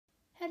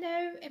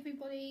Hello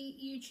everybody,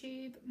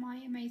 YouTube, my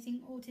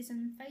amazing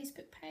autism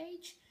Facebook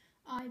page.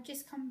 I've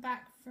just come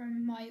back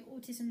from my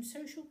autism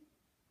social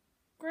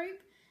group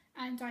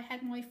and I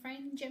had my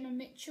friend Gemma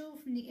Mitchell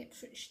from the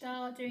Ipswich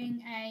Star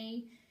doing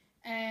a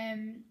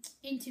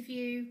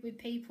interview with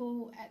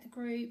people at the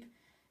group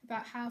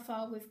about how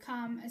far we've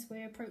come as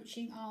we're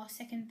approaching our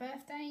second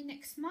birthday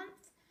next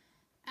month,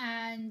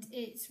 and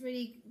it's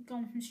really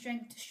gone from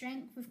strength to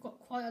strength. We've got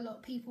quite a lot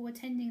of people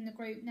attending the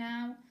group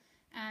now,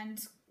 and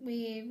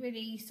we're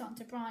really starting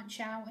to branch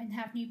out and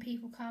have new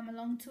people come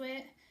along to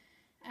it.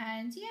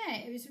 And yeah,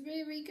 it was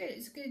really good.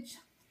 It's a good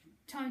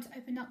time to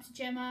open up to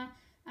Gemma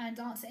and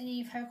answer any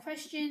of her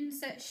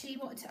questions that she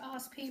wanted to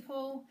ask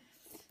people.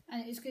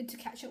 And it was good to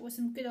catch up with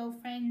some good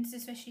old friends,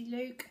 especially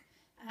Luke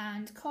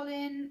and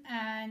Colin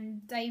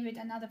and David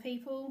and other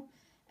people.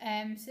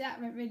 So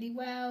that went really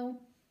well.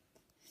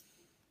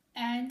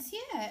 And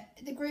yeah,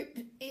 the group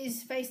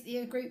is basically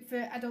a group for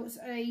adults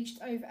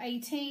aged over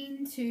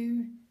 18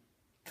 to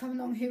come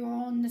along who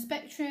are on the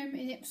spectrum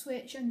in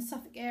Ipswich and the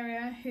Suffolk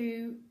area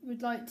who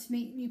would like to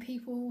meet new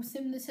people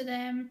similar to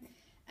them.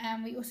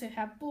 And we also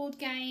have board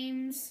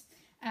games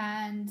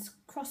and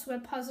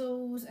crossword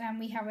puzzles, and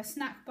we have a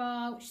snack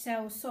bar which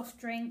sells soft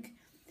drink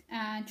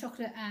and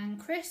chocolate and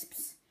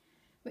crisps,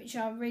 which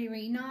are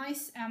really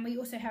nice. And we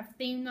also have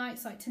theme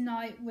nights, like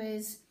tonight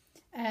was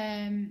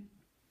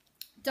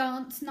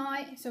dance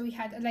night, so we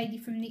had a lady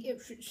from the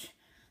Ipswich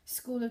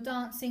School of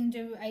Dancing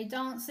do a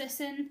dance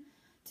lesson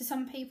to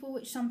some people,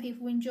 which some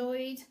people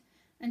enjoyed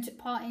and took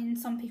part in.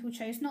 Some people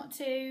chose not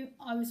to.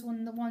 I was one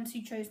of the ones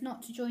who chose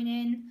not to join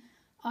in.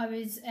 I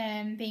was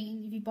being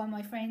interviewed by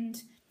my friend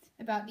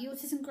about the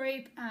autism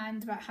group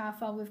and about how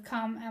far we've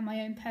come and my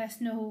own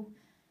personal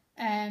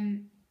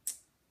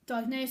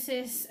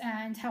diagnosis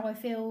and how I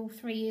feel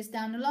 3 years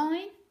down the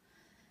line.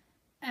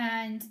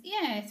 And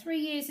yeah, 3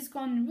 years has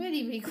gone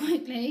really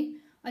quickly.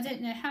 I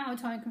don't know how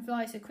time can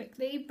fly so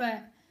quickly,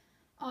 but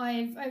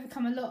I've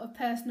overcome a lot of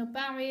personal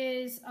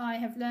barriers. I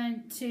have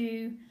learned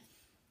to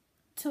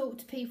talk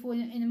to people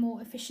in a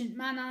more efficient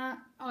manner.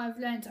 I've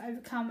learned to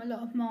overcome a lot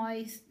of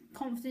my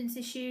confidence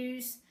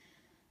issues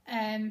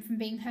from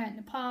being hurt in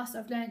the past.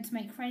 I've learned to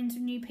make friends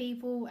with new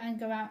people and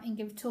go out and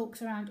give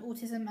talks around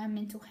autism and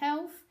mental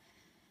health,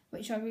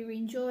 which I really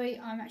enjoy.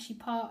 I'm actually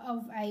part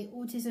of a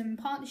autism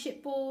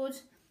partnership board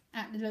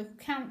at the local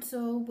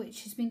council,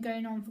 which has been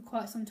going on for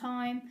quite some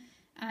time.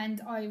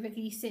 And I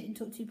regularly sit and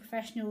talk to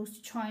professionals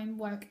to try and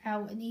work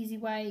out an easy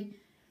way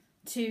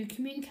to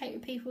communicate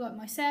with people like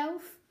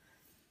myself.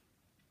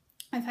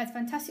 I've had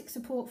fantastic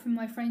support from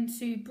my friend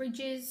Sue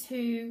Bridges,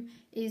 who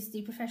is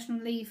the professional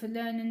lead for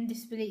learning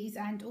disabilities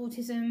and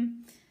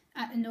autism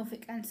at the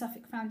Norfolk and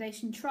Suffolk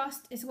Foundation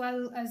Trust, as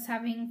well as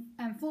having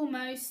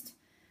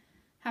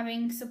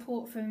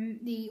support from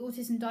the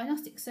Autism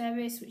Diagnostic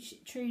Service, which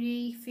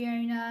Trudy,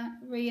 Fiona,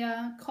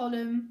 Ria,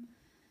 Colin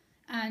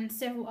and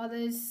several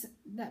others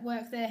that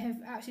work there have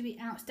actually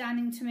been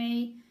outstanding to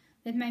me.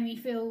 They've made me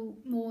feel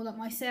more like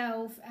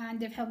myself, and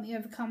they've helped me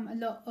overcome a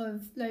lot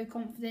of low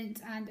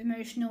confidence and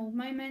emotional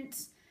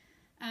moments,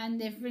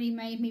 and they've really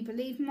made me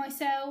believe in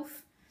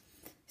myself.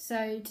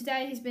 So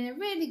today has been a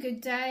really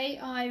good day.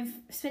 I've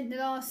spent the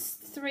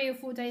last 3 or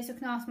 4 days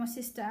looking after my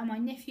sister and my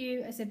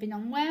nephew as they've been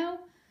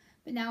unwell,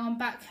 but now I'm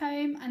back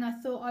home and I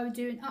thought I would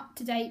do an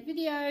up-to-date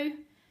video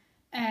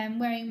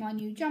wearing my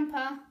new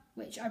jumper,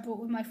 which I brought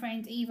with my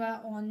friend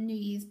Eva on New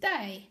Year's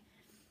Day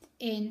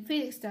in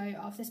Felixstowe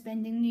after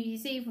spending New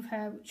Year's Eve with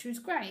her, which was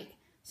great.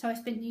 So I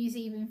spent New Year's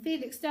Eve in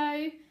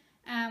Felixstowe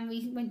and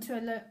we went to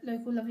a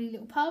local lovely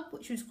little pub,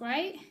 which was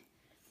great.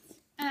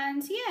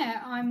 And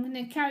yeah, I'm going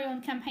to carry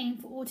on campaigning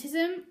for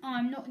autism.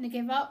 I'm not going to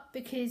give up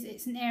because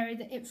it's an area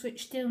that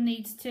Ipswich still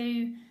needs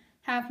to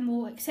have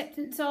more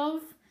acceptance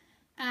of.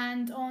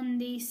 And on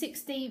the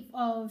 16th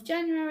of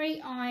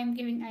January, I'm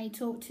giving a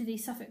talk to the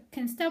Suffolk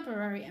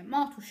Constabulary at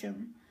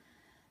Martlesham,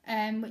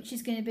 which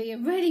is going to be a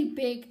really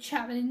big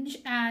challenge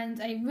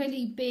and a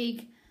really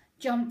big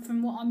jump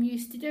from what I'm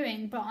used to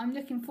doing. But I'm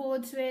looking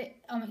forward to it.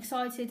 I'm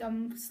excited.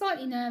 I'm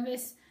slightly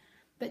nervous.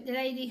 But the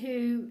lady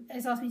who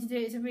has asked me to do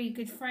it is a really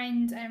good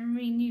friend and a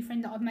really new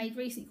friend that I've made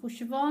recently called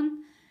Siobhan.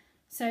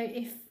 So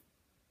if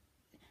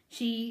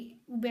she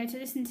will be able to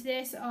listen to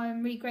this,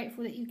 I'm really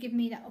grateful that you've given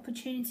me that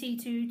opportunity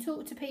to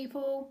talk to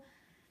people.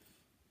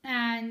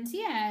 And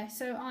yeah,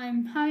 so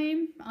I'm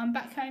home. I'm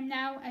back home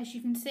now, as you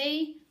can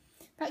see.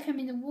 Back home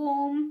in the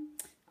warm.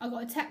 I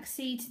got a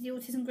taxi to the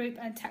autism group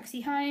and a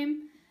taxi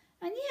home.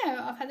 And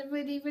yeah, I've had a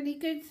really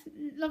good,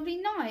 lovely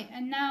night.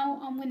 And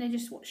now I'm going to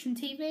just watch some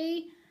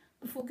TV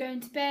before going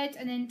to bed.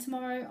 And then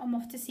tomorrow I'm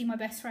off to see my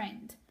best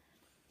friend.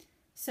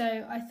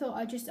 So I thought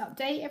I'd just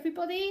update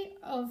everybody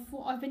of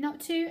what I've been up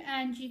to,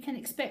 and you can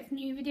expect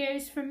new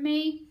videos from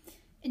me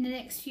in the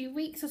next few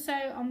weeks or so.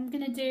 I'm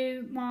going to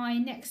do my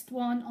next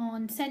one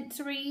on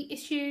sensory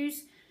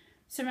issues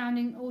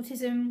surrounding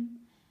autism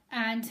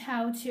and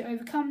how to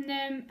overcome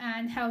them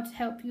and how to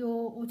help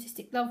your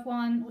autistic loved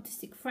one,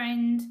 autistic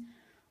friend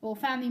or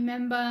family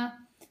member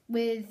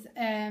with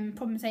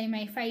problems they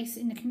may face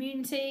in the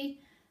community.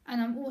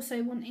 And I'm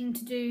also wanting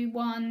to do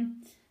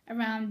one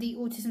around the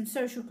autism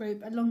social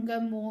group, a longer,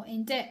 more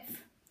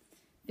in-depth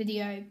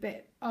video,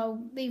 but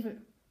I'll leave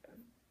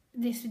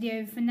this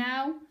video for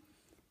now,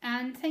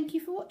 and thank you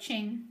for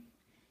watching.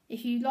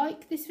 If you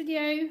like this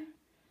video,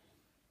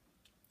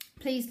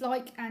 please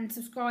like and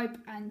subscribe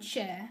and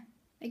share.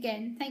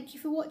 Again, thank you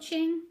for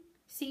watching.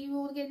 See you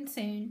all again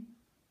soon.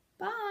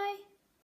 Bye.